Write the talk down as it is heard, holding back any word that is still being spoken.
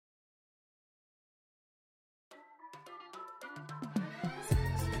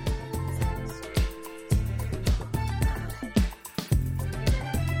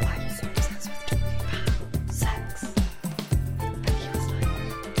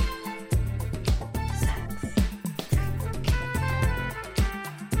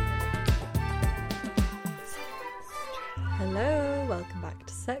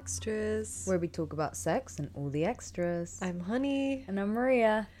Extras, where we talk about sex and all the extras. I'm Honey, And I'm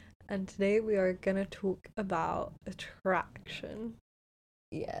Maria. and today we are gonna talk about attraction.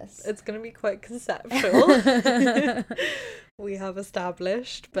 Yes. It's gonna be quite conceptual. We have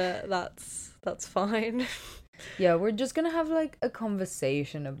established, but that's fine. Yeah, we're just gonna have like a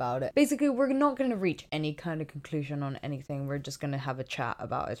conversation about it. Basically, we're not gonna reach any kind of conclusion on anything. We're just gonna have a chat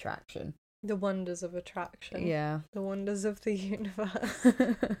about attraction. The wonders of attraction. Yeah. The wonders of the universe.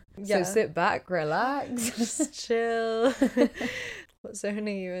 So Yeah. sit back, relax. Just chill. What zone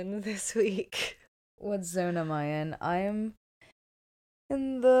are you in this week? What zone am I in? I am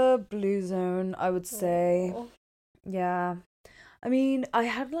in the blue zone, I would say. Aw. Yeah. I mean, I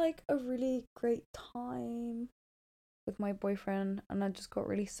had like a really great time with my boyfriend, and I just got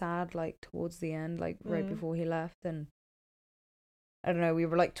really sad like towards the end, like right before he left. And I don't know, we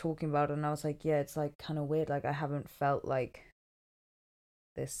were like talking about it, and I was like, yeah, it's like kind of weird, like I haven't felt like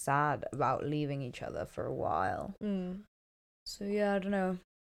this sad about leaving each other for a while. So yeah, I don't know,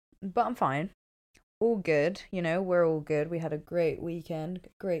 but I'm fine, all good, you know, we're all good. We had a great weekend,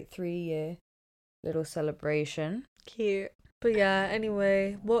 great 3-year little celebration. Cute. But yeah,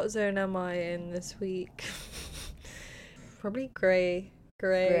 anyway, what zone am I in this week? Probably grey.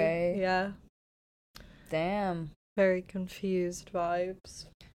 Grey. Yeah. Damn, Very confused vibes.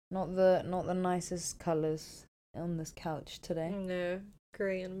 not the nicest colors on this couch today. No,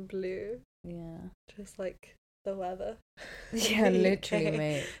 grey and blue. Yeah. Just like the weather. Yeah, The literally, UK.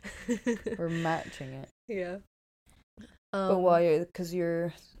 mate. We're matching it. Yeah. But why? Because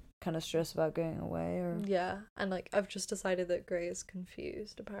you're kind of stressed about going away, or? Yeah, and like I've just decided that grey is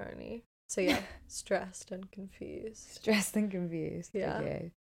confused apparently. So yeah, stressed and confused. Stressed and confused. Yeah.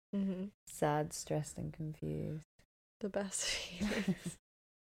 Okay. Mm-hmm. Sad, stressed, and confused. The best feelings.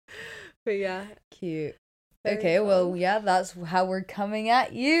 But yeah. Cute. Very Okay, well, fun. yeah, that's how we're coming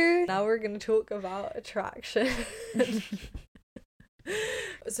at you. Now we're going to talk about attraction.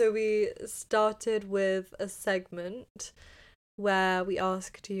 So we started with a segment where we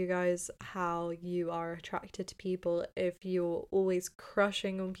asked you guys how you are attracted to people, if you're always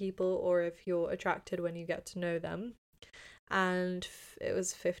crushing on people or if you're attracted when you get to know them. And it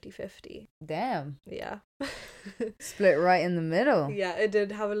was 50-50. Damn. Yeah. Split right in the middle. Yeah, it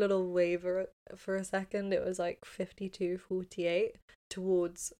did have a little waver for a second. It was like 52-48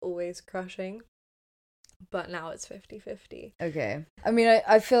 towards always crushing. But now it's 50-50. Okay. I mean,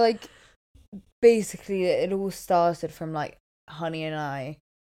 I feel like basically it all started from like Honey and I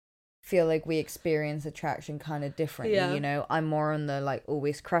feel like we experience attraction kind of differently, Yeah. you know? I'm more on the like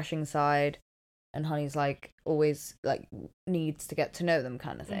always crushing side, and Honey's like always like needs to get to know them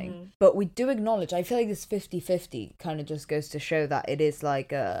kind of thing. Mhm. But we do acknowledge, I feel like this 50-50 kind of just goes to show that it is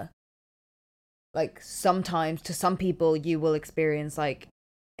like sometimes to some people you will experience like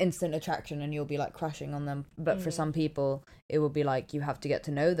instant attraction and you'll be like crushing on them, but for some people it will be like you have to get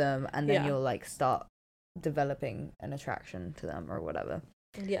to know them and then Yeah. you'll like start developing an attraction to them or whatever.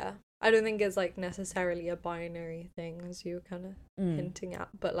 Yeah. I don't think it's like necessarily a binary thing as you were kind of Mm. hinting at,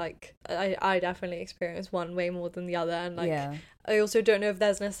 but like I definitely experience one way more than the other, and like Yeah. I also don't know if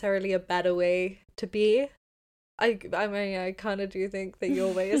there's necessarily a better way to be. I mean I kind of do think that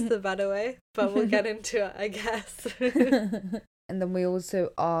your way is the better way, but we'll get into it, I guess. And then we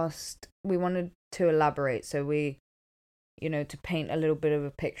also asked, we wanted to elaborate, so we, you know, to paint a little bit of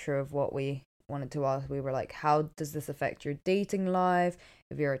a picture of what we wanted to ask, we were like, how does this affect your dating life?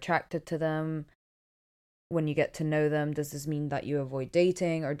 If you're attracted to them, when you get to know them, does this mean that you avoid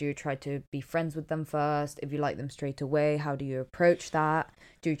dating, or do you try to be friends with them first? If you like them straight away, how do you approach that?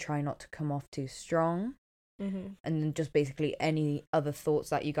 Do you try not to come off too strong? Mm-hmm. And then just basically any other thoughts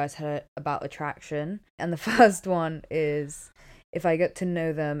that you guys had about attraction. And the first one is, if I get to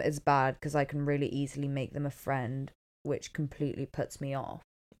know them, it's bad because I can really easily make them a friend, which completely puts me off.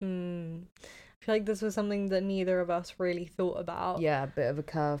 I feel like this was something that neither of us really thought about. Yeah, a bit of a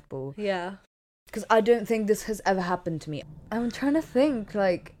curveball. Yeah. Because I don't think this has ever happened to me. I'm trying to think,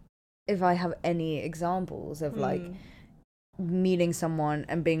 like, if I have any examples of, like, meeting someone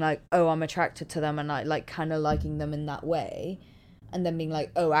and being like, oh, I'm attracted to them, and I, like, kind of liking them in that way. And then being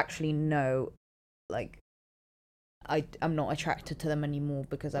like, oh, actually, no, like, I'm not attracted to them anymore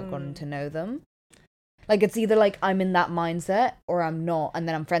because I've gotten to know them. Like, it's either, like, I'm in that mindset or I'm not, and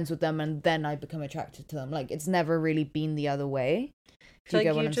then I'm friends with them and then I become attracted to them. Like, it's never really been the other way. Do you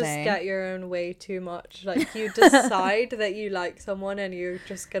get what I'm saying? You just get your own way too much. Like, you decide that you like someone and you're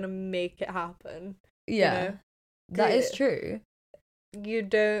just gonna make it happen. Yeah. You know? That is true. You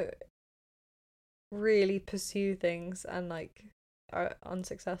don't really pursue things and, like, are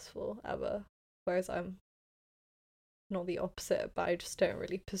unsuccessful ever. Whereas I'm not the opposite, but I just don't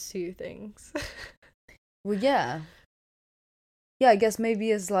really pursue things. Well, yeah. Yeah, I guess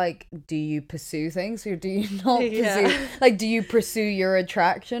maybe it's like, do you pursue things or do you not pursue? Yeah. Like, do you pursue your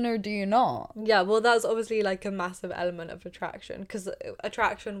attraction or do you not? Yeah, well, that's obviously like a massive element of attraction, because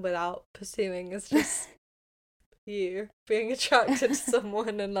attraction without pursuing is just you being attracted to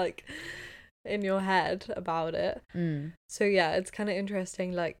someone and like in your head about it. So yeah, it's kind of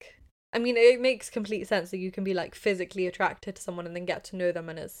interesting. Like, I mean, it makes complete sense that you can be like physically attracted to someone and then get to know them,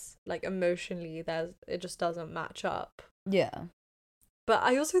 and it's like emotionally it just doesn't match up. Yeah. But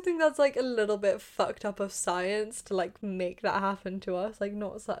I also think that's like a little bit fucked up of science to like make that happen to us. Like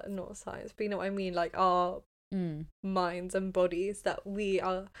not science, but you know what I mean? Like our minds and bodies, that we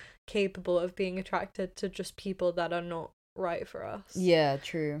are capable of being attracted to just people that are not right for us. Yeah,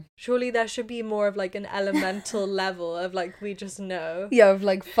 true. Surely there should be more of like an elemental level of like, we just know. Yeah, of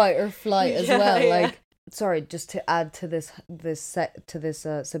like fight or flight as well. Yeah. Like, sorry, just to add to this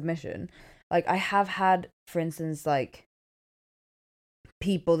submission, like I have had, for instance, like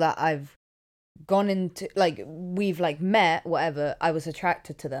people that I've gone into, like we've like met, whatever, I was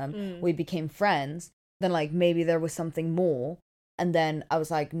attracted to them, we became friends, then like maybe there was something more, and then I was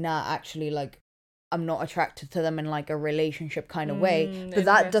like, nah, actually, like I'm not attracted to them in like a relationship kind of way, but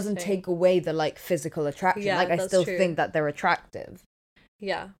that doesn't take away the like physical attraction. Yeah, like I still true. think that they're attractive.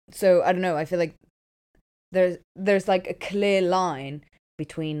 Yeah. So I don't know, I feel like there's like a clear line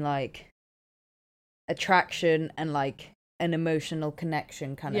between like attraction and like an emotional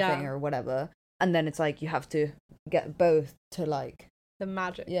connection kind of thing or whatever, and then it's like you have to get both to like the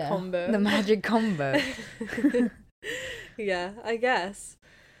magic combo. The magic combo. Yeah, I guess.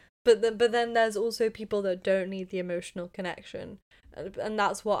 But then there's also people that don't need the emotional connection, and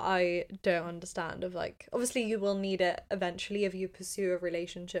that's what I don't understand. Of like, obviously you will need it eventually if you pursue a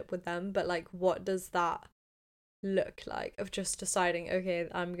relationship with them, but like, what does that look like, of just deciding, okay,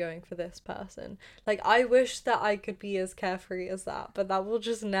 I'm going for this person? Like, I wish that I could be as carefree as that, but that will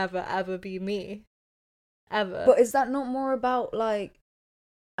just never ever be me, ever. But is that not more about like,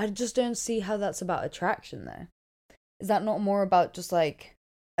 I just don't see how that's about attraction though. Is that not more about just like,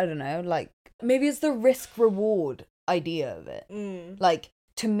 I don't know, like maybe it's the risk reward idea of it. Like,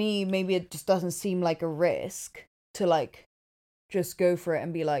 to me, maybe it just doesn't seem like a risk to like just go for it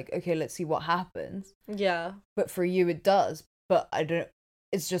and be like, okay, let's see what happens. Yeah. But for you it does. But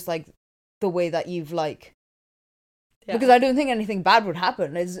it's just like the way that you've like, because I don't think anything bad would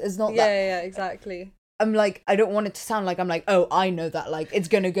happen. It's not that. Yeah, exactly. I'm like, I don't want it to sound like I'm like, oh, I know that like it's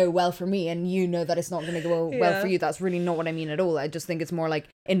gonna go well for me, and you know that it's not gonna go well for you. That's really not what I mean at all. I just think it's more like,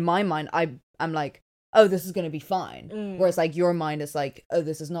 in my mind, I'm like, oh, this is gonna be fine. Whereas like your mind is like, oh,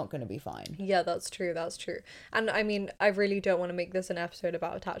 this is not gonna be fine. Yeah, that's true. And I mean, I really don't want to make this an episode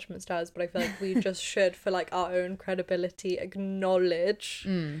about attachment styles, but I feel like we just should, for like our own credibility, acknowledge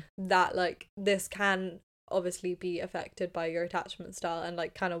that like this can obviously be affected by your attachment style, and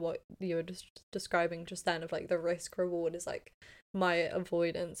like kind of what you were just describing just then, of like the risk reward is like, my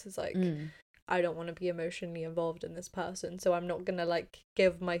avoidance is like, I don't want to be emotionally involved in this person, so I'm not gonna like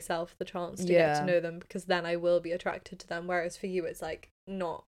give myself the chance to get to know them, because then I will be attracted to them. Whereas for you, it's like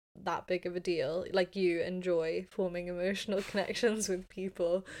not that big of a deal. Like, you enjoy forming emotional connections with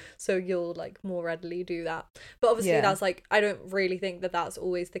people, so you'll like more readily do that. But obviously that's like, I don't really think that that's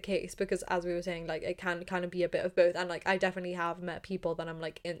always the case, because as we were saying, like it can kind of be a bit of both. And like, I definitely have met people that I'm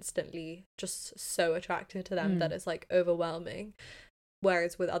like instantly just so attracted to them that it's like overwhelming,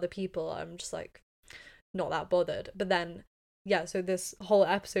 whereas with other people I'm just like not that bothered. But then so this whole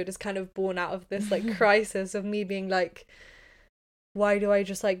episode is kind of born out of this like crisis of me being like, why do I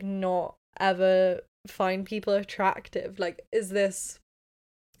just like not ever find people attractive? Like, is this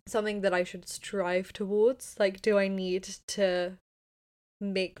something that I should strive towards? Like, do I need to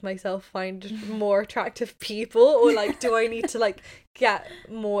make myself find more attractive people, or like do I need to like get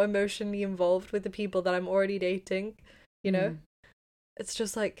more emotionally involved with the people that I'm already dating, you know? It's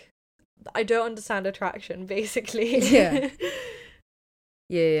just like, I don't understand attraction, basically.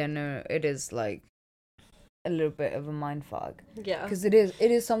 No, it is like a little bit of a mindfuck. Yeah, because it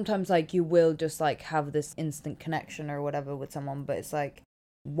is sometimes like you will just like have this instant connection or whatever with someone, but it's like,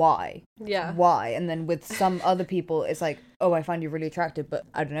 why? And then with some other people it's like, oh, I find you really attractive, but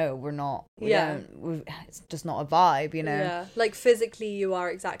I don't know, it's just not a vibe, you know? Like physically you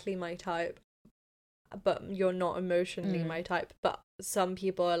are exactly my type, but you're not emotionally my type. But some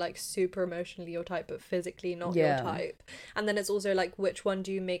people are like super emotionally your type, but physically not your type. And then it's also like, which one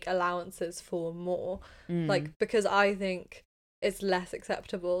do you make allowances for more? Like, because I think it's less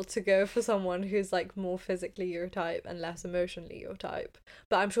acceptable to go for someone who's like more physically your type and less emotionally your type.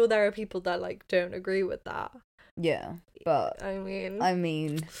 But I'm sure there are people that like don't agree with that. Yeah, but I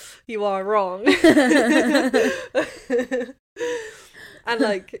mean, you are wrong. And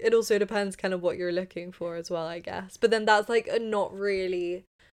like it also depends kind of what you're looking for as well, I guess. But then that's like not really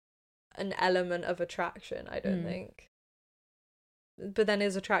an element of attraction, I don't think. But then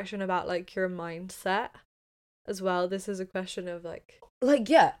is attraction about like your mindset as well? This is a question of like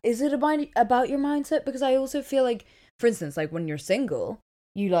yeah, is it about your mindset? Because I also feel like, for instance, like when you're single,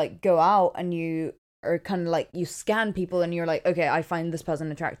 you like go out and you are kind of like, you scan people and you're like, okay, I find this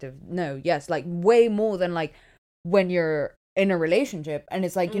person attractive. No, yes, like way more than like when you're in a relationship. And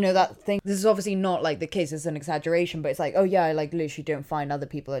it's like, you know, that thing, this is obviously not like the case, it's an exaggeration, but it's like, oh yeah, I like literally don't find other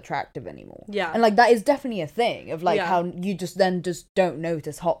people attractive anymore. Yeah. And like that is definitely a thing of like how you just don't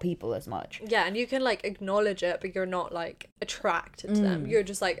notice hot people as much. Yeah, and you can like acknowledge it, but you're not like attracted to them. You're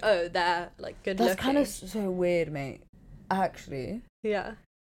just like, oh, they're like good looking. That's kind of so weird, mate, actually. Yeah.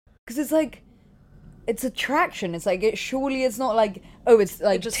 Because it's like, it's attraction. It's like, surely it's not like, oh, it's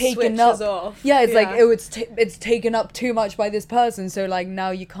like it just taken up off. Yeah, it's like, oh, it's taken up too much by this person, so like now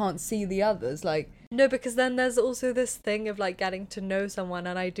you can't see the others. Like, no, because then there's also this thing of like getting to know someone,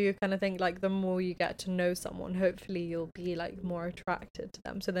 and I do kind of think like the more you get to know someone, hopefully you'll be like more attracted to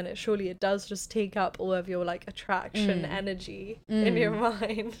them. So then it does just take up all of your like attraction energy in your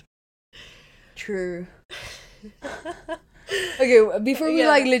mind. True. Okay, before we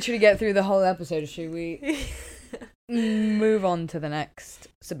like literally get through the whole episode, should we move on to the next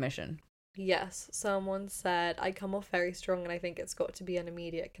submission? Yes, someone said, I come off very strong and I think it's got to be an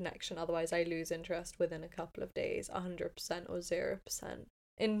immediate connection, otherwise I lose interest within a couple of days, 100% or 0%.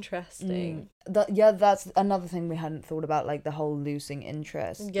 Interesting. That's another thing we hadn't thought about, like the whole losing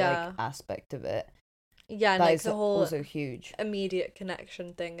interest like aspect of it. Yeah, and that like is the whole also huge immediate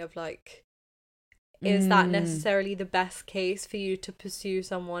connection thing of like, is that necessarily the best case for you to pursue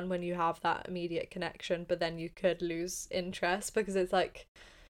someone when you have that immediate connection, but then you could lose interest? Because it's like,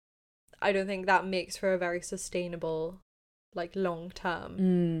 I don't think that makes for a very sustainable, like,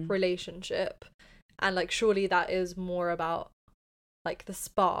 long-term relationship. And, like, surely that is more about, like, the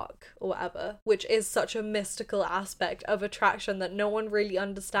spark or whatever, which is such a mystical aspect of attraction that no one really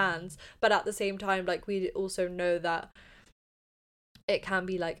understands. But at the same time, like, we also know that it can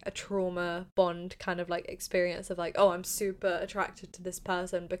be like a trauma bond kind of like experience of like, oh, I'm super attracted to this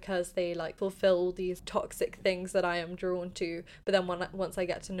person because they like fulfill all these toxic things that I am drawn to, but then once I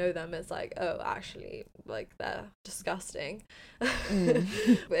get to know them, it's like, oh, actually, like, they're disgusting.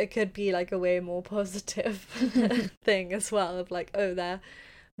 It could be like a way more positive thing as well of like, oh, they're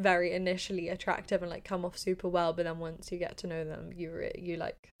very initially attractive and like come off super well, but then once you get to know them, you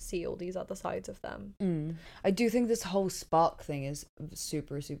like see all these other sides of them. I do think this whole spark thing is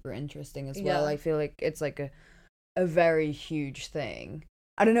super interesting as well. I feel like it's like a very huge thing.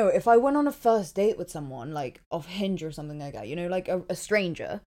 I don't know, if I went on a first date with someone like off Hinge or something like that, you know, like a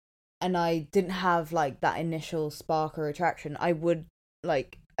stranger, and I didn't have like that initial spark or attraction, I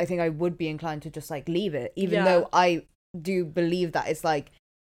think I would be inclined to just like leave it, even though I do believe that it's like,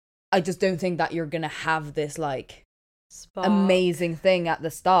 I just don't think that you're gonna have this like spark, amazing thing at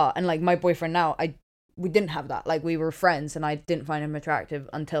the start. And like my boyfriend now, we didn't have that. Like, we were friends and I didn't find him attractive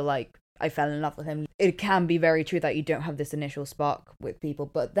until like I fell in love with him. It can be very true that you don't have this initial spark with people,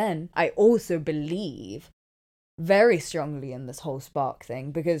 but then I also believe very strongly in this whole spark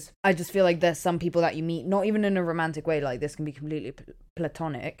thing, because I just feel like there's some people that you meet, not even in a romantic way, like this can be completely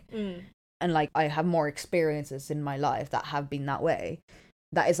platonic, and like I have more experiences in my life that have been that way.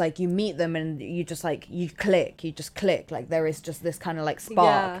 That is like, you meet them and you just like, you just click. Like, there is just this kind of like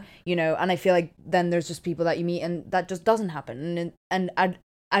spark, you know? And I feel like then there's just people that you meet and that just doesn't happen. And I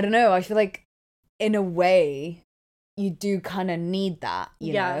don't know, I feel like in a way you do kind of need that,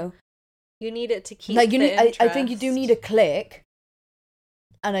 you know? You need it to keep like, I think you do need a click,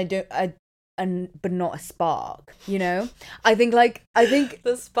 but not a spark, you know? I think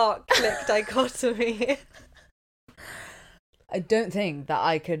the spark click dichotomy. I don't think that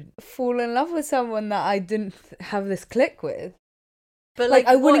I could fall in love with someone that I didn't have this click with. But like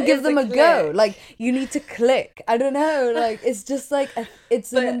I wouldn't give them a go. Like, you need to click. I don't know. Like, it's just like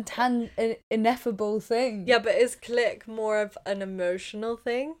it's an ineffable thing. Yeah, but is click more of an emotional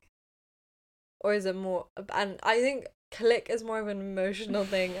thing, or is it more? And I think click is more of an emotional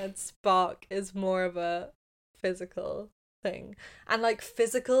thing, and spark is more of a physical thing. And like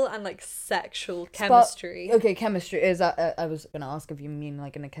physical and like sexual chemistry. Okay, chemistry is that. I was gonna ask if you mean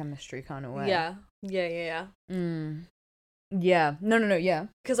like in a chemistry kind of way. Yeah. Yeah. No. Yeah.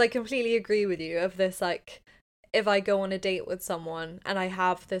 Because I completely agree with you of this, like, if I go on a date with someone and I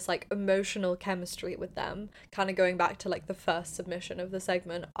have this like emotional chemistry with them, kind of going back to like the first submission of the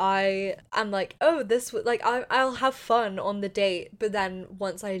segment, I am like, oh, this would like I'll have fun on the date, but then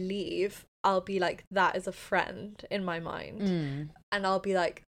once I leave, I'll be like, that is a friend in my mind. And I'll be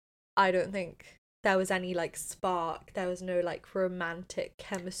like, I don't think there was any like spark, there was no like romantic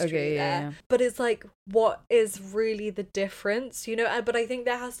chemistry there. Yeah. But it's like, what is really the difference, you know? But I think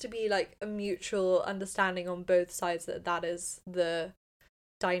there has to be like a mutual understanding on both sides that that is the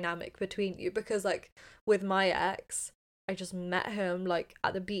dynamic between you, because like with my ex, I just met him like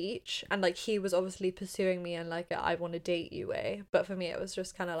at the beach, and like he was obviously pursuing me in like a I want to date you way, but for me it was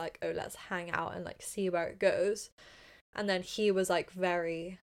just kind of like, oh, let's hang out and like see where it goes. And then he was like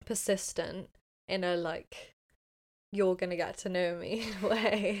very persistent in a like, you're gonna get to know me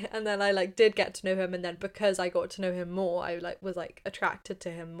way. And then I like did get to know him, and then because I got to know him more, I like was like attracted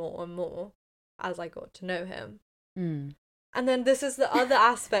to him more and more as I got to know him. And then this is the other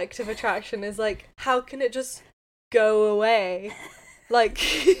aspect of attraction, is like, how can it just go away? Like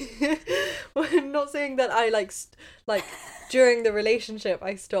I'm not saying that I like during the relationship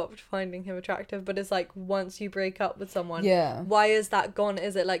I stopped finding him attractive, but it's like once you break up with someone, why is that gone?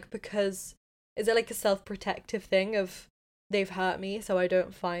 Is it like because is it like a self-protective thing of they've hurt me so I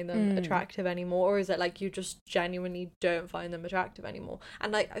don't find them attractive anymore, or is it like you just genuinely don't find them attractive anymore?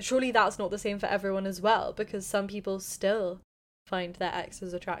 And like surely that's not the same for everyone as well, because some people still find their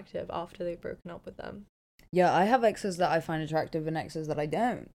exes attractive after they've broken up with them. Yeah, I have exes that I find attractive and exes that I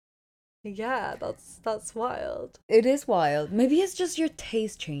don't. Yeah, that's wild. It is wild. Maybe it's just your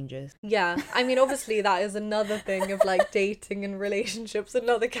taste changes. Yeah, I mean, obviously that is another thing of like dating and relationships,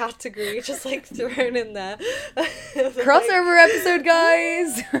 another category just like thrown in there. Crossover episode,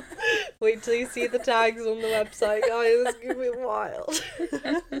 guys. Wait till you see the tags on the website, guys. It's gonna be wild.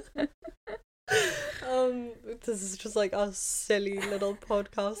 This is just like our silly little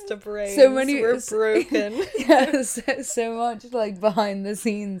podcaster brains. We're broken. Yeah, so much like behind the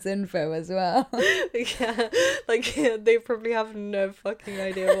scenes info as well. Yeah, like they probably have no fucking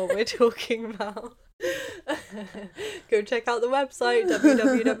idea what we're talking about. Go check out the website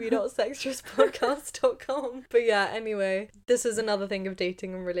www.sextruspodcast.com. But yeah, anyway, this is another thing of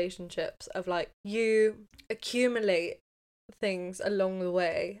dating and relationships, of like you accumulate things along the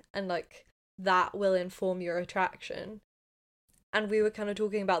way, and like that will inform your attraction. And we were kind of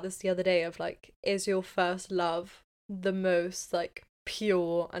talking about this the other day of like, is your first love the most like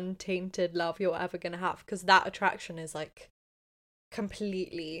pure, untainted love you're ever gonna have? Because that attraction is like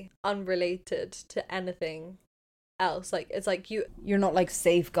completely unrelated to anything else. Like it's like you're not like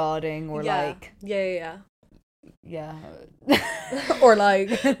safeguarding or like yeah or like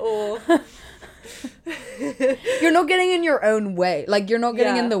or you're not getting in your own way, like you're not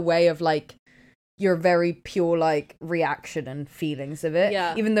getting in the way of like your very pure like reaction and feelings of it,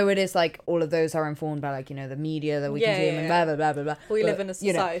 even though it is like all of those are informed by like, you know, the media that we consume and blah blah blah blah blah. We live in a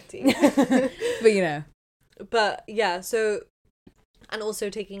society, you know. But you know, but yeah, so, and also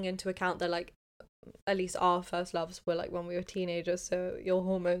taking into account that like at least our first loves were like when we were teenagers, so your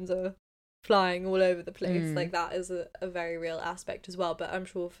hormones are flying all over the place. Like that is a very real aspect as well. But I'm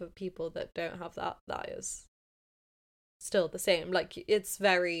sure for people that don't have that, that is still the same. Like it's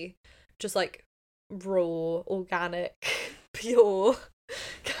very just like raw, organic, pure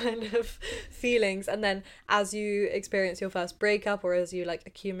kind of feelings. And then as you experience your first breakup, or as you like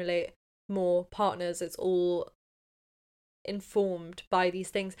accumulate more partners, it's all informed by these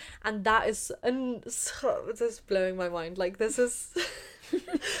things. And that is this is blowing my mind. Like this is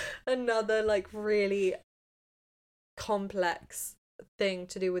another like really complex thing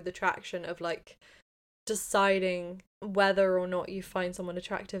to do with attraction, of like deciding whether or not you find someone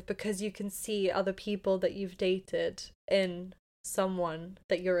attractive, because you can see other people that you've dated in someone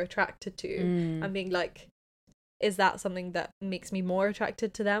that you're attracted to and being like, is that something that makes me more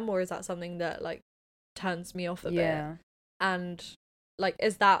attracted to them, or is that something that like turns me off a bit? And like,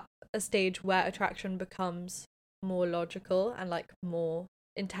 is that a stage where attraction becomes more logical and like more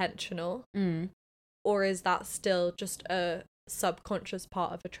intentional, or is that still just a subconscious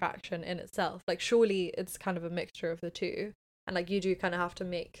part of attraction in itself? Like surely it's kind of a mixture of the two, and like you do kind of have to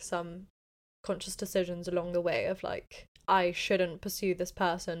make some conscious decisions along the way of like, I shouldn't pursue this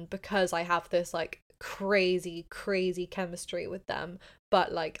person because I have this like crazy chemistry with them,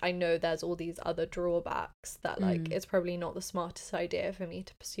 but like I know there's all these other drawbacks that like it's probably not the smartest idea for me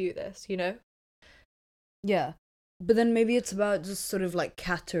to pursue this, you know? Yeah, but then maybe it's about just sort of like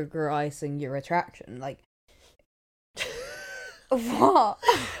categorizing your attraction, like what?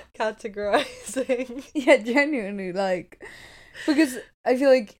 Categorizing. Yeah, genuinely, like, Because I feel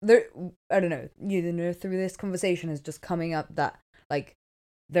like I don't know, through this conversation is just coming up that, like,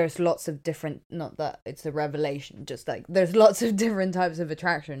 there's lots of different, not that it's a revelation, just like there's lots of different types of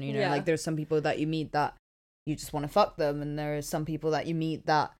attraction, like there's some people that you meet that you just want to fuck them, and there are some people that you meet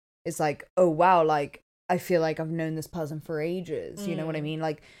that it's like, oh wow, like I feel like I've known this person for ages, you know what I mean?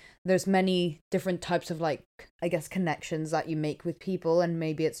 Like there's many different types of, like, I guess, connections that you make with people, and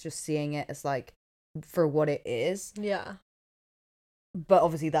maybe it's just seeing it as like for what it is. Yeah. But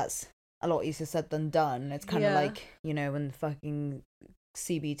obviously that's a lot easier said than done. It's kind of like, when the fucking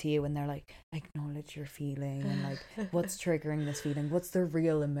CBT, when they're like, acknowledge your feeling, and like, what's triggering this feeling? What's the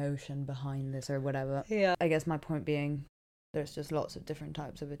real emotion behind this, or whatever. Yeah. I guess my point being, there's just lots of different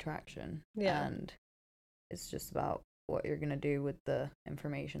types of attraction. Yeah. And it's just about what you're going to do with the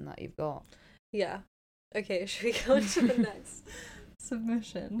information that you've got. Yeah. Okay, should we go on to the next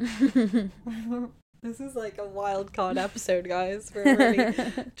submission? This is like a wild card episode, guys. We're really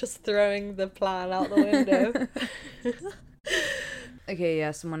just throwing the plan out the window. Okay,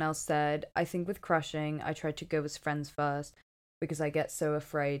 yeah, someone else said, I think with crushing, I try to go as friends first because I get so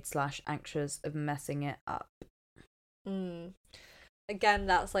afraid / anxious of messing it up. Again,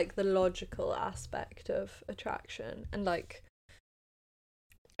 that's like the logical aspect of attraction. And like,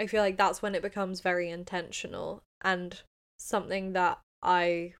 I feel like that's when it becomes very intentional and something that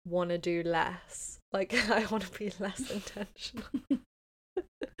I want to do less. Like, I want to be less intentional.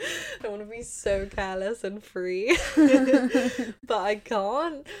 I want to be so careless and free. But I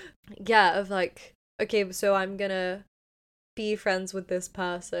can't. Yeah, of like, okay, so I'm gonna be friends with this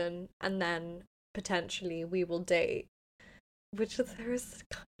person and then potentially we will date. Which there is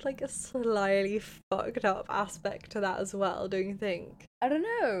kind of like a slightly fucked up aspect to that as well, don't you think? I don't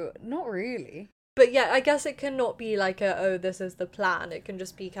know, not really. But yeah, I guess it cannot be like this is the plan. It can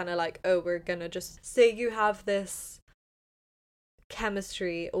just be kind of like, we're gonna just say you have this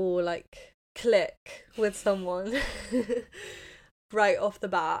chemistry or like click with someone right off the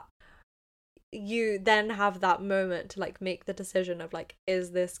bat. You then have that moment to like make the decision of like,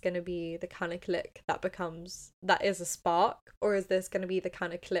 is this gonna be the kind of click that is a spark, or is this gonna be the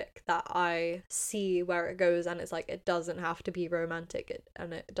kind of click that I see where it goes, and it's like, it doesn't have to be romantic,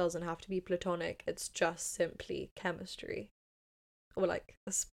 and it doesn't have to be platonic, it's just simply chemistry, or like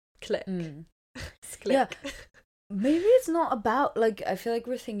a click. Click. Yeah. Maybe it's not about, like, I feel like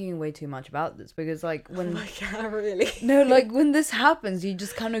we're thinking way too much about this, because like when really no, like when this happens, you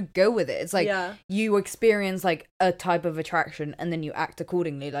just kind of go with it. It's like you experience like a type of attraction and then you act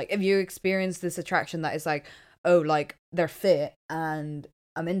accordingly. Like if you experience this attraction that is like, oh, like they're fit and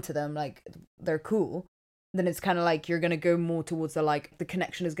I'm into them, like they're cool, then it's kind of like you're gonna go more towards the, like, the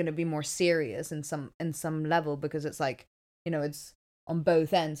connection is gonna be more serious in some level, because it's like, it's on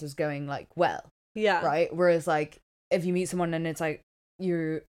both ends is going like well. Yeah. Right? Whereas, like, if you meet someone and it's, like,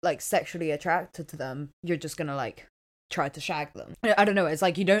 you're, like, sexually attracted to them, you're just gonna, like, try to shag them. I don't know. It's,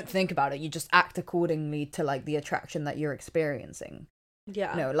 like, you don't think about it. You just act accordingly to, like, the attraction that you're experiencing.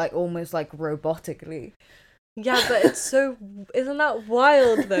 Yeah. Like, almost, like, robotically. Yeah, but it's so... Isn't that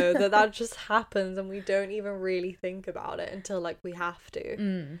wild, though, that just happens and we don't even really think about it until, like, we have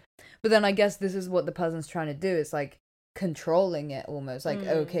to. But then I guess this is what the person's trying to do. It's, like, controlling it almost. Like,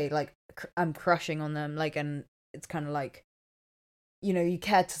 okay, like, I'm crushing on them, like, and it's kind of like, you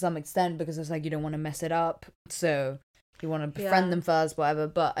care to some extent because it's like you don't want to mess it up, so you want to befriend them first, whatever.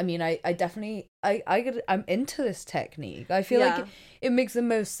 But I mean, I definitely I'm into this technique. I feel like it makes the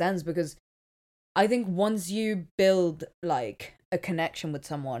most sense, because I think once you build like a connection with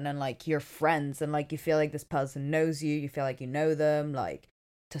someone and like you're friends and like you feel like this person knows you feel like you know them like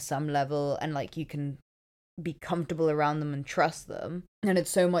to some level, and like you can be comfortable around them and trust them, and it's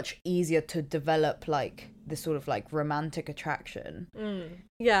so much easier to develop like this sort of like romantic attraction.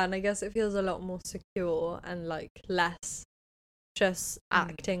 Yeah, and I guess it feels a lot more secure and like less just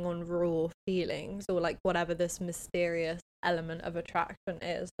acting on raw feelings, or like whatever this mysterious element of attraction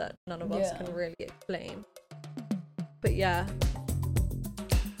is that none of us can really explain. But yeah.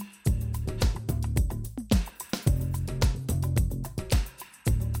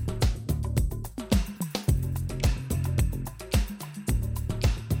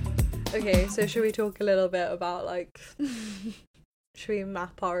 Okay, so should we talk a little bit about, like, should we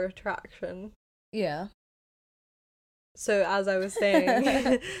map our attraction? Yeah. So as I was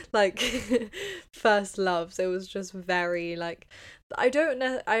saying, like, first loves, it was just very, like, I don't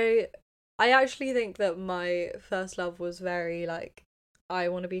know, I actually think that my first love was very, like, I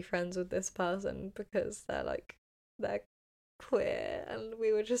want to be friends with this person because they're queer, and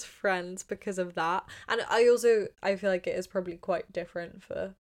we were just friends because of that. And I feel like it is probably quite different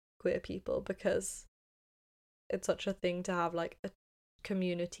for queer people, because it's such a thing to have like a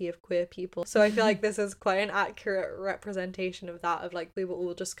community of queer people. So I feel like this is quite an accurate representation of that, of like we were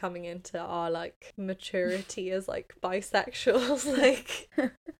all just coming into our like maturity as like bisexuals. Like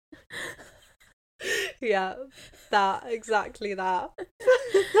yeah, that, exactly that.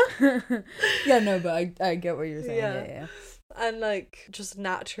 Yeah, no, but I get what you're saying. Yeah. And like just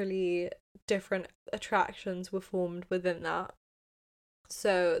naturally different attractions were formed within that.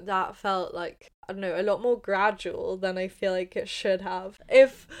 So that felt like, I don't know, a lot more gradual than I feel like it should have.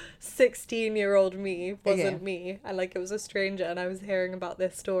 If 16-year-old me wasn't me, and like it was a stranger and I was hearing about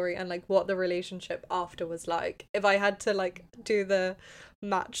this story and like what the relationship after was like, if I had to like do the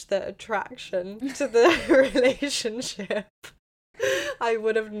match the attraction to the relationship, I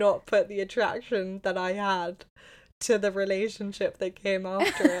would have not put the attraction that I had to the relationship that came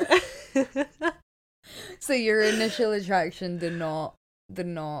after it. So your initial attraction did not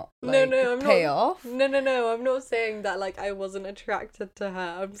like, I'm pay not, off? No, I'm not saying that like I wasn't attracted to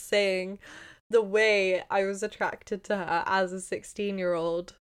her. I'm saying the way I was attracted to her as a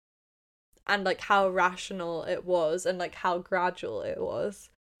 16-year-old and like how rational it was and like how gradual it was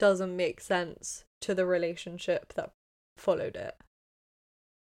doesn't make sense to the relationship that followed it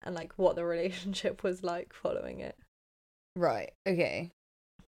and like what the relationship was like following it. Right, okay.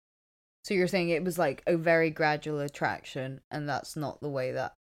 So you're saying it was like a very gradual attraction, and that's not the way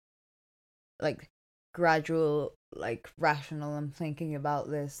that, like, gradual, like, rational, I'm thinking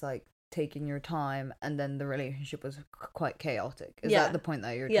about this, like, taking your time, and then the relationship was quite chaotic. Is that the point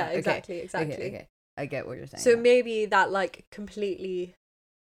that you're trying? Yeah, exactly. Okay. I get what you're saying. So maybe that, like, completely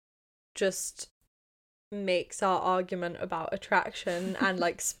just makes our argument about attraction and,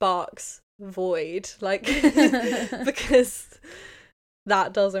 like, sparks void, like, because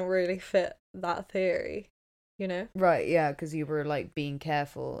that doesn't really fit that theory, you know? Right, yeah, because you were, like, being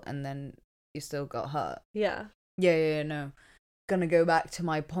careful, and then you still got hurt. Yeah. Yeah, no. Gonna go back to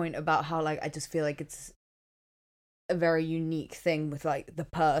my point about how, like, I just feel like it's a very unique thing with, like, the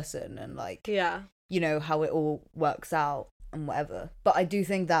person and, like, yeah, you know, how it all works out and whatever. But I do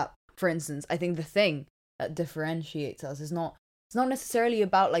think that, for instance, I think the thing that differentiates us is not, it's not necessarily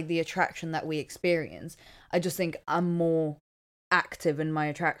about, like, the attraction that we experience. I just think I'm more active in my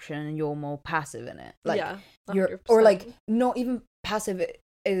attraction and you're more passive in it. Like, yeah, 100%. you're, or, like, not even passive.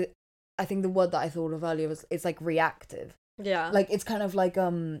 I think the word that I thought of earlier was, it's like reactive. Yeah. Like, it's kind of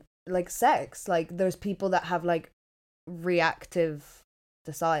like sex. Like, there's people that have, like, reactive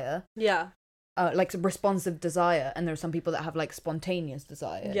desire. Yeah. Like, responsive desire, and there's some people that have, like, spontaneous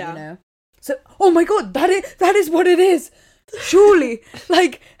desire, yeah. you know? So, oh my god, that is what it is! Surely!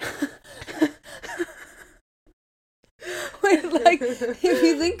 Like... Wait, like, if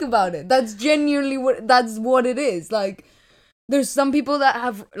you think about it, that's genuinely what it is. Like, there's some people that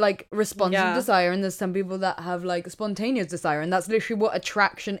have, like, responsive desire, and there's some people that have, like, spontaneous desire, and that's literally what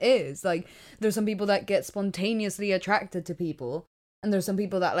attraction is. Like, there's some people that get spontaneously attracted to people, and there's some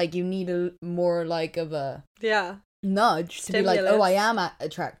people that, like, you need a more, like, of a nudge to be like, oh, I am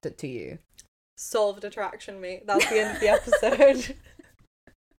attracted to you. Solved attraction, mate. That's the end of the episode.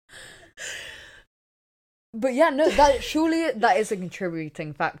 But yeah, no, surely that is a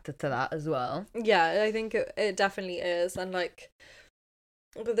contributing factor to that as well. Yeah, I think it definitely is. And, like,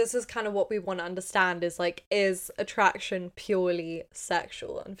 but this is kind of what we want to understand is, like, is attraction purely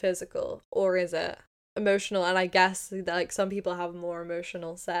sexual and physical, or is it emotional? And I guess that, like, some people have more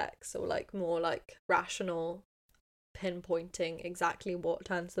emotional sex, or, like, more, like, rational pinpointing exactly what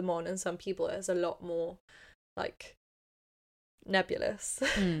turns them on, and some people it's a lot more, like, nebulous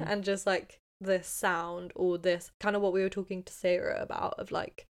and just, like, this sound or this kind of what we were talking to Sarah about, of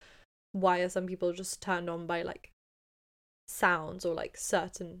like, why are some people just turned on by, like, sounds or, like,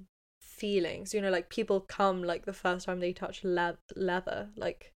 certain feelings, you know, like, people come, like, the first time they touch leather,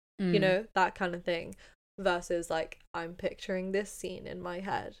 like, you know, that kind of thing, versus, like, I'm picturing this scene in my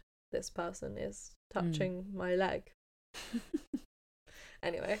head, this person is touching my leg.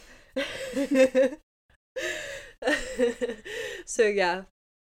 Anyway.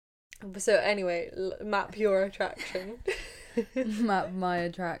 So anyway, map your attraction. Map my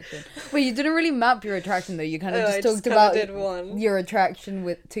attraction. Wait, you didn't really map your attraction though. You kind of just talked about your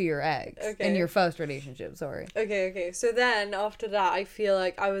attraction to your ex in your first relationship. Sorry. Okay. So then after that, I feel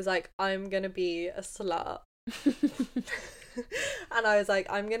like I was like, I'm gonna be a slut. And I was like,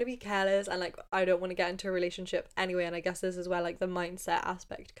 I'm gonna be careless, and, like, I don't want to get into a relationship anyway. And I guess this is where, like, the mindset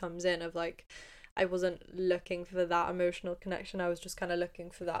aspect comes in, of, like, I wasn't looking for that emotional connection. I was just kind of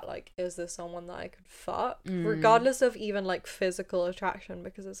looking for that, like, is this someone that I could fuck? Regardless of even, like, physical attraction,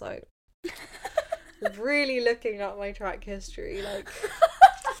 because it's like, really looking at my track history, like,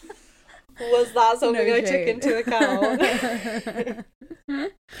 Was that something No I took shade. into account?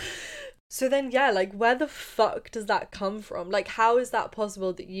 So then, yeah, like, where the fuck does that come from? Like, how is that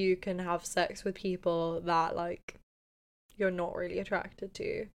possible that you can have sex with people that, like, you're not really attracted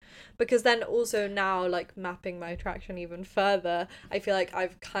to? Because then also now, like, mapping my attraction even further, I feel like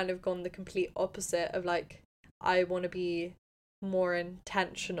I've kind of gone the complete opposite of, like, I want to be more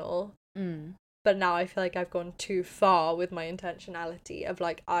intentional. But now I feel like I've gone too far with my intentionality of,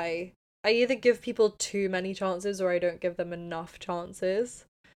 like, I either give people too many chances or I don't give them enough chances.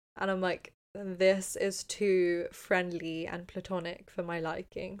 And I'm like, this is too friendly and platonic for my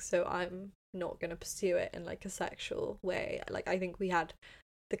liking, so I'm not gonna pursue it in, like, a sexual way. Like, I think we had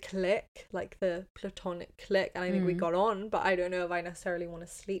the click, like the platonic click, and I think we got on, but I don't know if I necessarily want to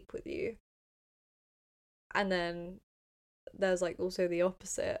sleep with you. And then there's, like, also the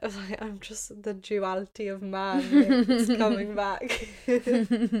opposite of, like, I'm just the duality of man. It's coming back.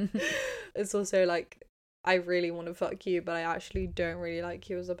 It's also like, I really want to fuck you, but I actually don't really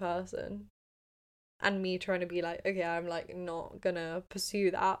like you as a person. And me trying to be like, okay, I'm, like, not gonna pursue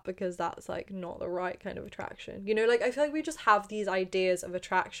that because that's, like, not the right kind of attraction. You know, like, I feel like we just have these ideas of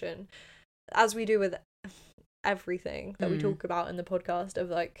attraction, as we do with everything that we talk about in the podcast, of,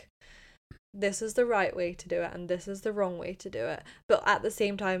 like, this is the right way to do it and this is the wrong way to do it. But at the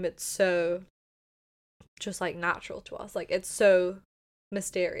same time, it's so just, like, natural to us. Like, it's so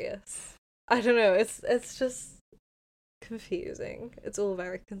mysterious. I don't know, it's just confusing. It's all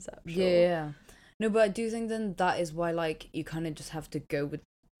very conceptual. Yeah. No, but I do think then that is why, like, you kind of just have to go with,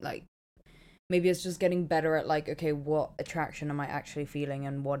 like, maybe it's just getting better at, like, okay, what attraction am I actually feeling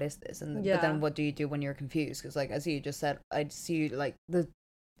and what is this? And But then what do you do when you're confused? Because, like, as you just said, I see, like,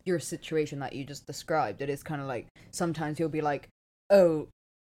 your situation that you just described. It is kind of like, sometimes you'll be like, oh,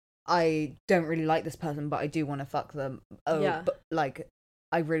 I don't really like this person, but I do want to fuck them. Oh, but, like,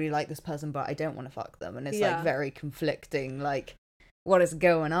 I really like this person, but I don't want to fuck them. And it's, like, very conflicting, like, what is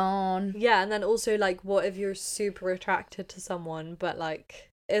going on? Yeah, and then also, like, what if you're super attracted to someone, but, like,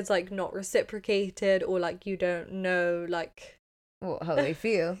 it's, like, not reciprocated, or, like, you don't know, like, how they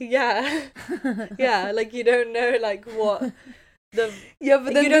feel. Yeah. Yeah, like, you don't know, like, what but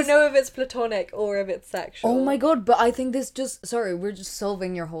then you don't know if it's platonic or if it's sexual. Oh my god, but I think this just, sorry, we're just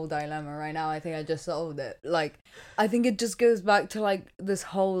solving your whole dilemma right now. I think I just solved it. Like, I think it just goes back to, like, this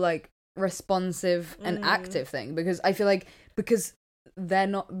whole, like, responsive and active thing, because I feel like, because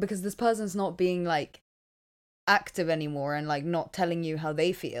this person's not being, like, active anymore and, like, not telling you how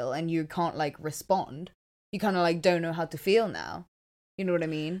they feel, and you can't, like, respond, you kind of, like, don't know how to feel now. You know what I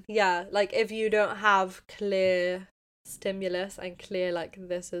mean? Yeah, like, if you don't have clear stimulus and clear, like,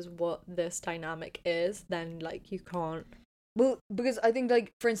 this is what this dynamic is, then, like, you can't. Well, because I think,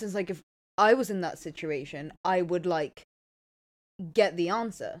 like, for instance, like, if I was in that situation, I would, like, get the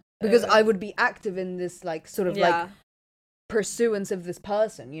answer, because I would be active in this, like, sort of like pursuance of this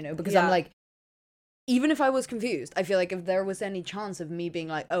person, you know, because I'm like, even if I was confused, I feel like if there was any chance of me being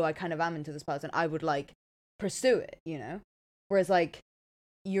like, oh, I kind of am into this person, I would, like, pursue it, you know, whereas, like,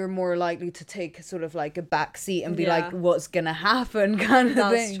 you're more likely to take sort of, like, a back seat and be like, what's gonna happen, kind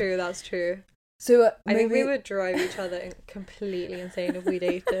of thing. That's true. So I think we would drive each other completely insane if we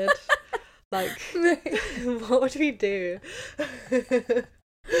dated. Like, what would we do?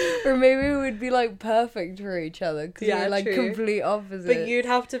 Or maybe we would be, like, perfect for each other, because we're, like, complete opposite. But you'd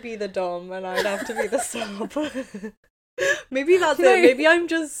have to be the dom and I'd have to be the sub. Maybe that's it. Maybe I'm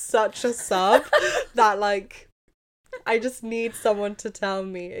just such a sub that, like, I just need someone to tell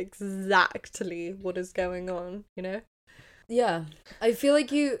me exactly what is going on, you know? Yeah. I feel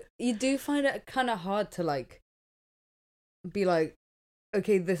like you do find it kind of hard to, like, be like,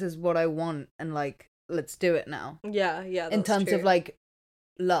 okay, this is what I want, and, like, let's do it now. Yeah, that's in terms true. of, like,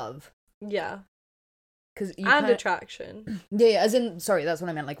 love. Yeah. And attraction. Yeah, as in, sorry, that's what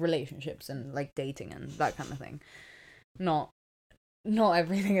I meant, like, relationships and, like, dating and that kind of thing. Not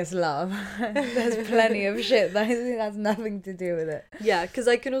everything is love. There's plenty of shit that has nothing to do with it. Yeah, because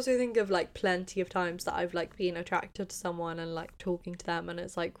I can also think of, like, plenty of times that I've, like, been attracted to someone and, like, talking to them, and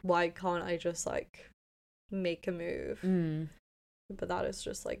it's like, why can't I just, like, make a move? But that is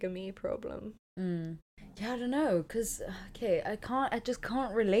just, like, a me problem. Yeah, I don't know, because, okay, I just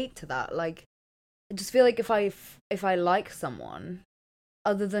can't relate to that. Like, I just feel like if I like someone,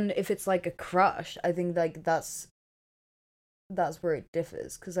 other than if it's, like, a crush, I think, like, that's where it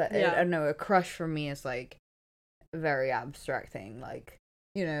differs, because I don't know, a crush for me is, like, a very abstract thing. Like,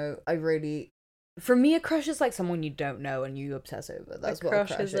 you know, for me, a crush is, like, someone you don't know and you obsess over. That's what a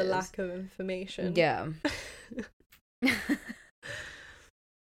crush is. A lack of information. Yeah.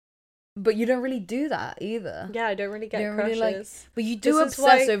 But you don't really do that either. Yeah, I don't really get don't crushes. really, but you do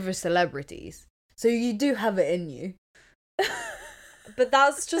obsess over celebrities. So you do have it in you. But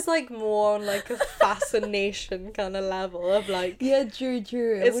that's just like more on like a fascination kind of level of like. Yeah, true.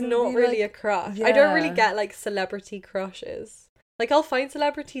 It's not really a crush. I don't really get like celebrity crushes. Like I'll find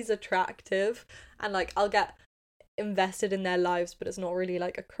celebrities attractive and like I'll get invested in their lives, but it's not really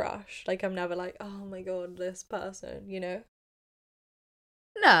like a crush. Like I'm never like, oh my god, this person, you know?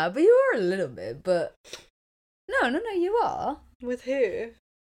 Nah, but you are a little bit, but no, you are. With who?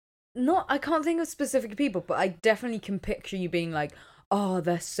 Not, I can't think of specific people, but I definitely can picture you being like, oh,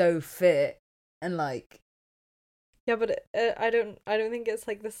 they're so fit, and like. Yeah, but I don't think it's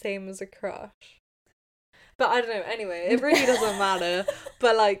like the same as a crush. But I don't know. Anyway, it really doesn't matter.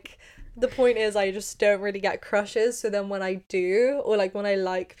 But like, the point is, I just don't really get crushes. So then when I do, or like when I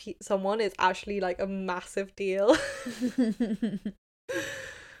like someone, it's actually like a massive deal.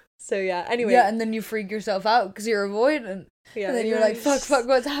 So yeah, anyway. Yeah, and then you freak yourself out because you're avoidant. Yeah, and then you're like, fuck,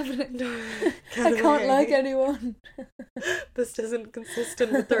 what's happening? I can't like anyone. This isn't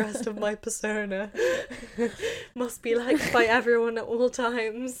consistent with the rest of my persona. Must be liked by everyone at all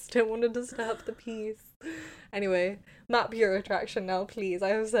times. Don't want to disturb the peace. Anyway, map your attraction now, please. I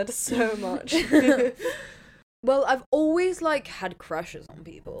have said so much. Well, I've always like had crushes on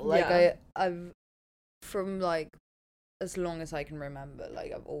people. Like I've from like as long as I can remember,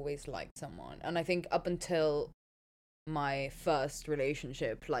 like I've always liked someone, and I think up until my first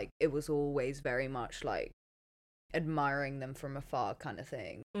relationship, like it was always very much like admiring them from afar kind of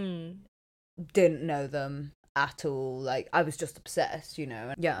thing. Didn't know them at all, like I was just obsessed, you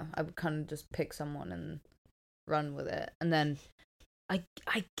know. Yeah, I would kind of just pick someone and run with it, and then I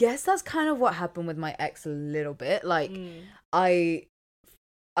guess that's kind of what happened with my ex a little bit. Like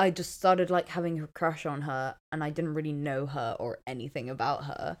I just started like having a crush on her, and I didn't really know her or anything about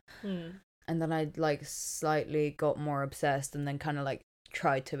her. And then I like slightly got more obsessed, and then kind of like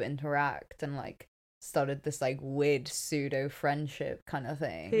tried to interact, and like started this like weird pseudo friendship kind of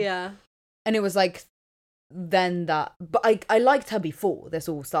thing. Yeah. And it was like then that, but I liked her before this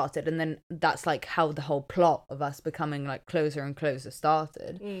all started, and then that's like how the whole plot of us becoming like closer and closer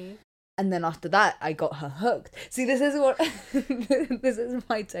started. And then after that, I got her hooked. See, this is what this is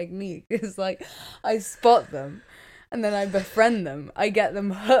my technique. It's like I spot them, and then I befriend them. I get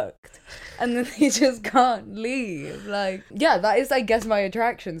them hooked, and then they just can't leave. Like, yeah, that is, I guess, my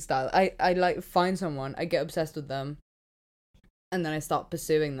attraction style. I like find someone, I get obsessed with them, and then I start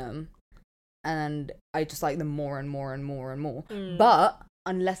pursuing them, and I just like them more and more and more and more. But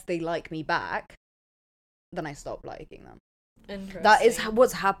unless they like me back, then I stop liking them. That is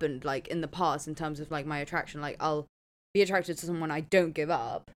what's happened like in the past in terms of like my attraction. Like I'll be attracted to someone, I don't give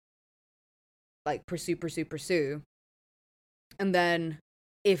up, like pursue, and then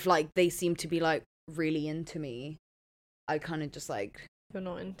if like they seem to be like really into me, I kind of just like, you're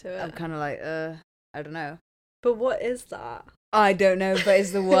not into it. I'm kind of like I don't know. But what is that? I don't know, but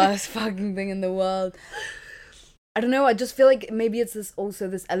it's the worst fucking thing in the world. I don't know, I just feel like maybe it's this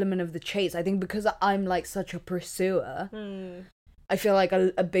element of the chase. I think because I'm like such a pursuer, I feel like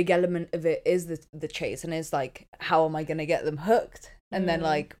a big element of it is the chase, and it's like, how am I gonna get them hooked? And then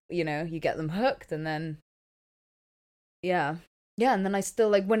like, you know, you get them hooked, and then yeah, and then I still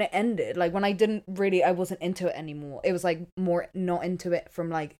like, when it ended, like when I wasn't into it anymore, it was like more not into it from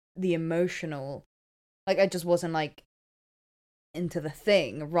like the emotional, like I just wasn't like into the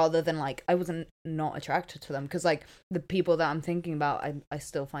thing, rather than like I wasn't not attracted to them, because like the people that I'm thinking about, I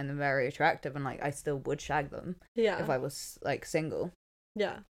still find them very attractive, and like I still would shag them if I was like single,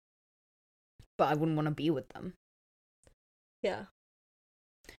 but I wouldn't want to be with them. I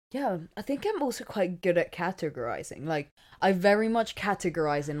think I'm also quite good at categorizing. Like I very much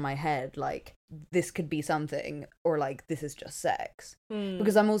categorize in my head, like this could be something, or like this is just sex,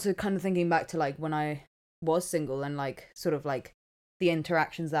 because I'm also kind of thinking back to like when I was single, and like sort of like the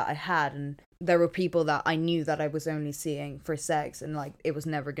interactions that I had, and there were people that I knew that I was only seeing for sex, and like it was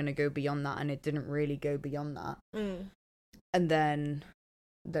never going to go beyond that, and it didn't really go beyond that. And then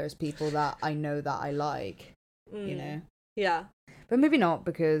there's people that I know that I like, you know. But maybe not,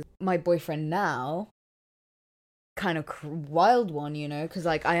 because my boyfriend now, kind of wild one, you know, because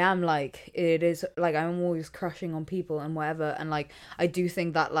like I am like, it is like I'm always crushing on people and whatever, and like I do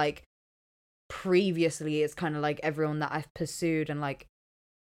think that like previously it's kind of like everyone that I've pursued, and like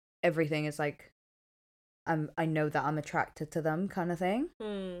everything is like I know that I'm attracted to them kind of thing,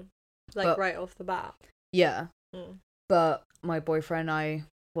 like right off the bat. But my boyfriend, I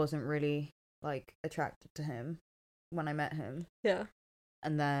wasn't really like attracted to him when I met him,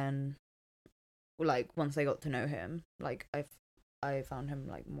 and then like once I got to know him, like I found him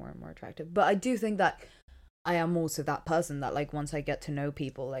like more and more attractive. But I do think that I am also that person that like once I get to know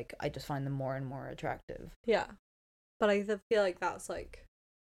people, like I just find them more and more attractive. Yeah. But I feel like that's like,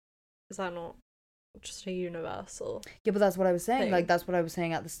 is that not just a universal? Yeah, but that's what I was saying. Thing. Like that's what I was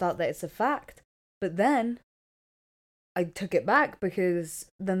saying at the start, that it's a fact. But then I took it back, because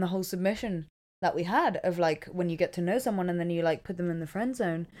then the whole submission that we had of like when you get to know someone and then you like put them in the friend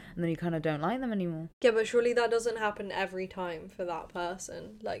zone and then you kind of don't like them anymore. Yeah, but surely that doesn't happen every time for that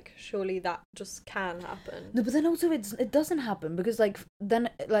person. Like, surely that just can happen. No, but then also it doesn't happen, because like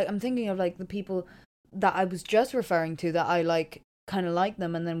then like I'm thinking of like the people that I was just referring to, that I like kind of liked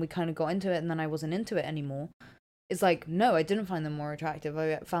them and then we kind of got into it and then I wasn't into it anymore. It's like, no, I didn't find them more attractive.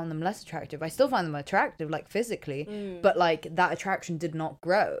 I found them less attractive. I still find them attractive, like physically, but like that attraction did not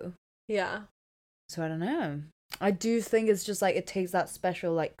grow. Yeah. So I don't know. I do think it's just like it takes that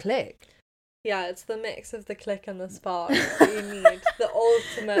special like click. Yeah, it's the mix of the click and the spark that you need. The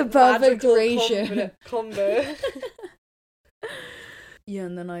ultimate The perfect magical ratio. combo. Yeah,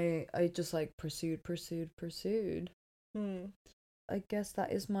 and then I just like pursued. I guess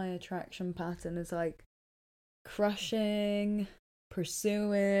that is my attraction pattern, is like crushing,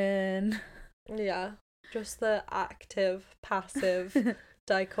 pursuing. Yeah, just the active, passive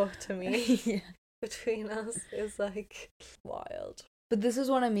dichotomy Yeah. between us is like wild. But this is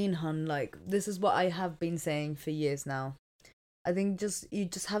what I mean, hun. Like, this is what I have been saying for years now. I think you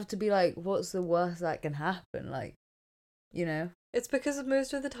just have to be like, what's the worst that can happen? Like, you know? It's because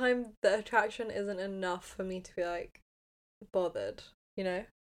most of the time the attraction isn't enough for me to be like bothered, you know?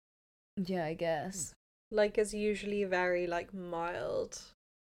 Yeah, I guess. Like, it's usually very like mild.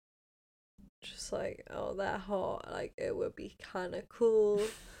 Just like, oh, they're hot, like it would be kind of cool.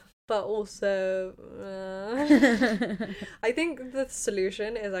 But also, I think the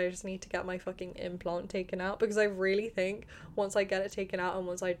solution is I just need to get my fucking implant taken out, because I really think once I get it taken out and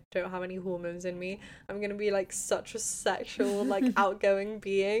once I don't have any hormones in me, I'm gonna be like such a sexual, like outgoing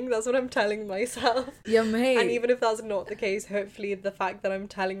being. That's what I'm telling myself. Yeah, mate. And even if that's not the case, hopefully the fact that I'm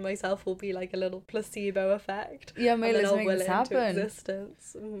telling myself will be like a little placebo effect. Yeah, mate, let's make this happen.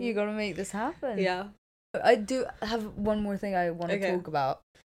 Existence. Mm-hmm. You gotta make this happen. Yeah. I do have one more thing I want to talk about.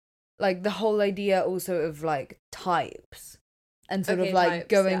 Like, the whole idea also of, like, types. And sort of, like,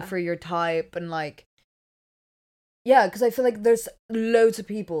 types, going for your type and, like... Yeah, because I feel like there's loads of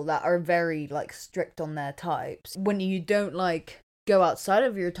people that are very, like, strict on their types. When you don't, like, go outside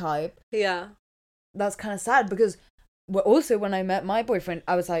of your type... Yeah. That's kind of sad, because... Also, when I met my boyfriend,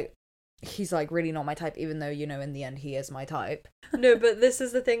 I was like... He's, like, really not my type, even though, you know, in the end, he is my type. No, but this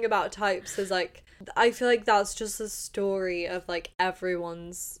is the thing about types, is, like... I feel like that's just a story of, like,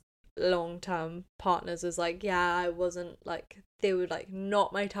 everyone's long-term partners is like, yeah, I wasn't like, they were like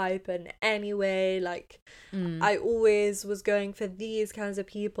not my type in any way, like I always was going for these kinds of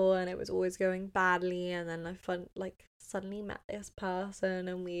people and it was always going badly, and then I suddenly met this person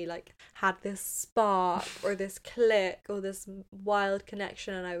and we like had this spark or this click or this wild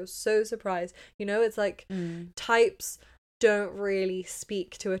connection and I was so surprised, you know. It's like types don't really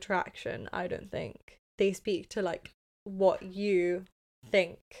speak to attraction, I don't think. They speak to like what you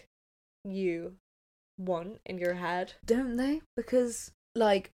think you want in your head, don't they? Because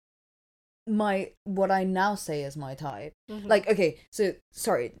like what I now say is my type. Like, okay, so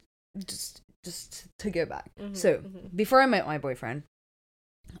sorry, just to go back. So before I met my boyfriend,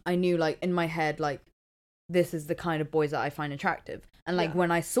 I knew like in my head like this is the kind of boys that I find attractive, and like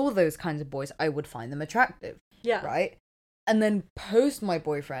when I saw those kinds of boys I would find them attractive. Yeah, right. And then post my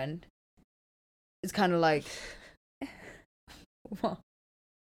boyfriend, it's kind of like what?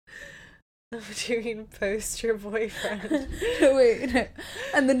 What do you mean post your boyfriend? No.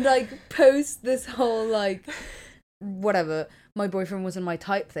 And then like post this whole like whatever, my boyfriend wasn't my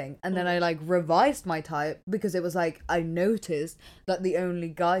type thing, and then I like revised my type because it was like I noticed that the only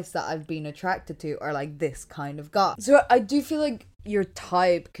guys that I've been attracted to are like this kind of guy. So I do feel like your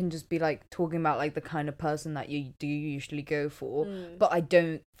type can just be like talking about like the kind of person that you do usually go for, but I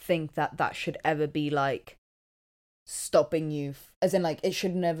don't think that should ever be like stopping you, as in like it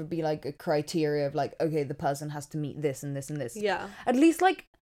should never be like a criteria of like, okay, the person has to meet this and this and this. Yeah, at least like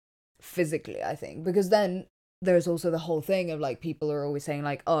physically, I think, because then there's also the whole thing of like people are always saying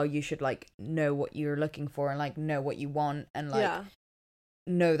like, oh, you should like know what you're looking for and like know what you want and like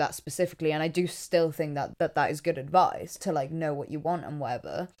know that specifically. And I do still think that is good advice to like know what you want and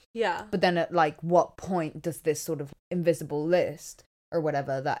whatever. Yeah, but then at like what point does this sort of invisible list or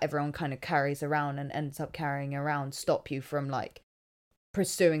whatever that everyone kind of carries around and ends up carrying around stop you from like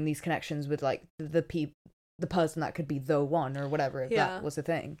pursuing these connections with like the person that could be the one or whatever, if that was a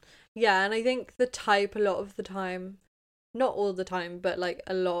thing. Yeah, and I think the type a lot of the time not all the time, but like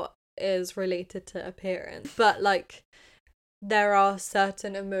a lot is related to appearance. But like there are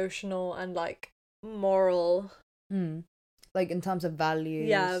certain emotional and like moral like in terms of values.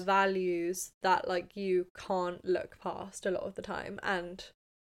 Yeah, values that like you can't look past a lot of the time. And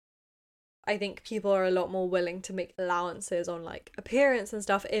I think people are a lot more willing to make allowances on like appearance and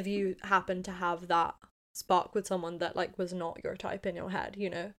stuff if you happen to have that spark with someone that like was not your type in your head, you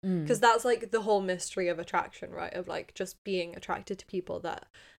know, because that's like the whole mystery of attraction, right? Of like just being attracted to people that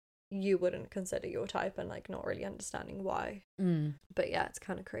you wouldn't consider your type and like not really understanding why. But yeah, it's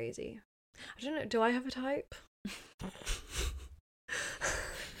kind of crazy. I don't know, do I have a type?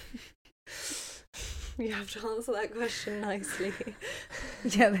 You have to answer that question nicely.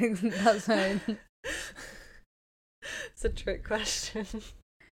 Yeah, that's fine. It's a trick question.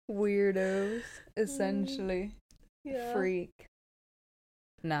 Weirdos, essentially. Yeah. Freak.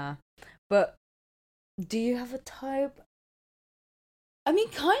 Nah. But do you have a type? I mean,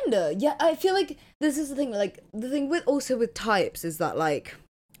 kinda. Yeah, I feel like this is the thing. Like, the thing with types is that, like,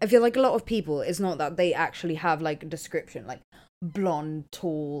 I feel like a lot of people, it's not that they actually have, like, a description, like, blonde,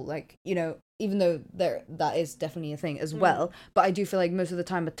 tall, like, you know, even though that is definitely a thing as well. But I do feel like most of the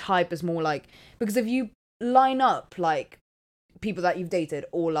time a type is more like, because if you line up, like, people that you've dated,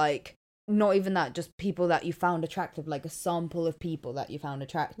 or, like, not even that, just people that you found attractive, like, a sample of people that you found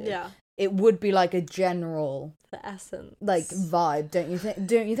attractive. Yeah. It would be, like, a general... The essence. Like, vibe, don't you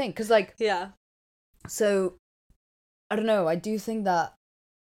think? Because, like... Yeah. So, I don't know, I do think that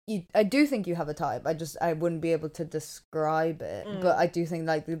I do think you have a type. I wouldn't be able to describe it, but I do think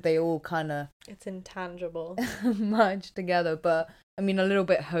like they all kind of it's intangible merge together. But I mean, a little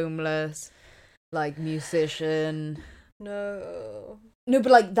bit homeless, like musician. No, but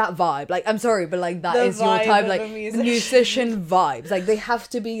like that vibe. Like, I'm sorry, but like that is your type. Like musician vibes. Like they have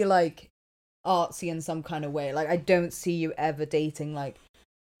to be like artsy in some kind of way. Like I don't see you ever dating like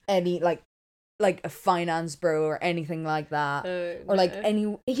any like a finance bro or anything like that, or like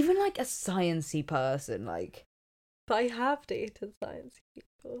even like a sciencey person, like. But I have dated sciencey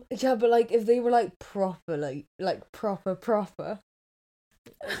people. Yeah, but like if they were like proper, like proper.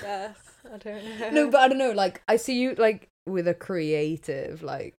 I guess I don't know. No, but I don't know. Like I see you like with a creative,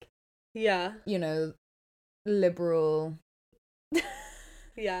 like. Yeah. You know, liberal.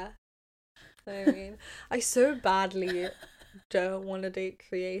 Yeah. I mean, I so badly don't want to date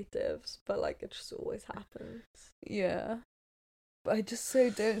creatives, but like it just always happens. Yeah, but I just so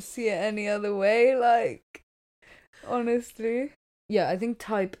don't see it any other way, like, honestly. Yeah, I think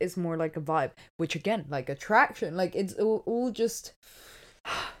type is more like a vibe, which again, like attraction, like it's all just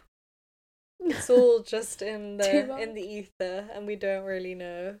it's all just in the ether, and we don't really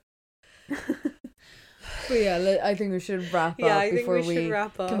know. But yeah, I think we should wrap up before we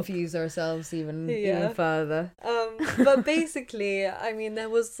confuse ourselves even further. But basically, I mean, there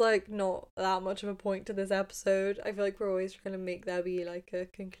was like not that much of a point to this episode. I feel like we're always trying to make there be like a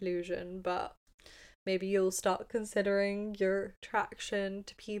conclusion, but maybe you'll start considering your attraction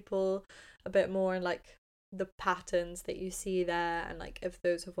to people a bit more and like the patterns that you see there, and like if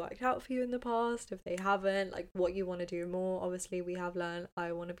those have worked out for you in the past, if they haven't, like what you want to do more. Obviously we have learned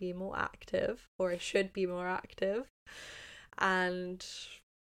I want to be more active, or I should be more active, and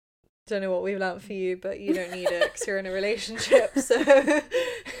don't know what we've learned for you, but you don't need it because you're in a relationship. So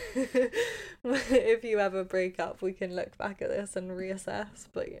if you ever break up, we can look back at this and reassess,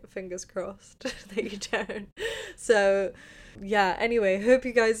 but fingers crossed that you don't. So yeah, anyway, hope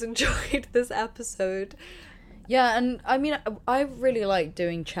you guys enjoyed this episode. Yeah, and I mean, I really like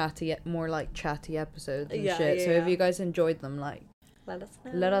doing more chatty episodes and shit. So if you guys enjoyed them, like, let us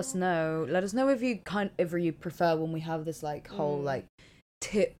know. Let us know if you prefer when we have this like whole like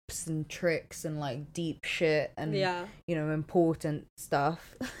tips and tricks and like deep shit and you know, important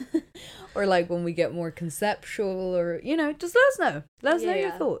stuff, or like when we get more conceptual, or you know, just let us know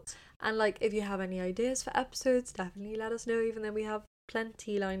your thoughts. And like if you have any ideas for episodes, definitely let us know, even though we have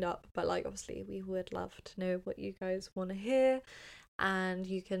plenty lined up. But like obviously we would love to know what you guys want to hear, and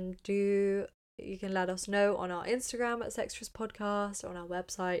you can let us know on our Instagram at Sextras Podcast, on our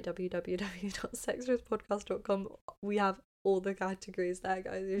website www.sextraspodcast.com. We have all the categories there,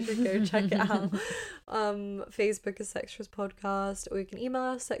 guys. You should go check it out. Facebook is Sextras Podcast, or you can email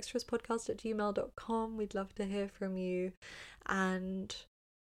us sextraspodcast@gmail.com. We'd love to hear from you, and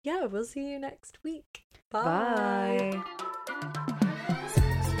yeah, we'll see you next week. Bye.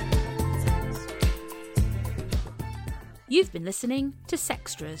 You've been listening to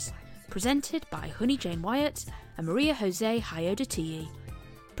Sextras, presented by Honey Jane Wyatt and Maria Jose Hayodatiyi,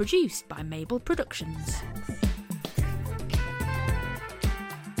 produced by Mabel Productions.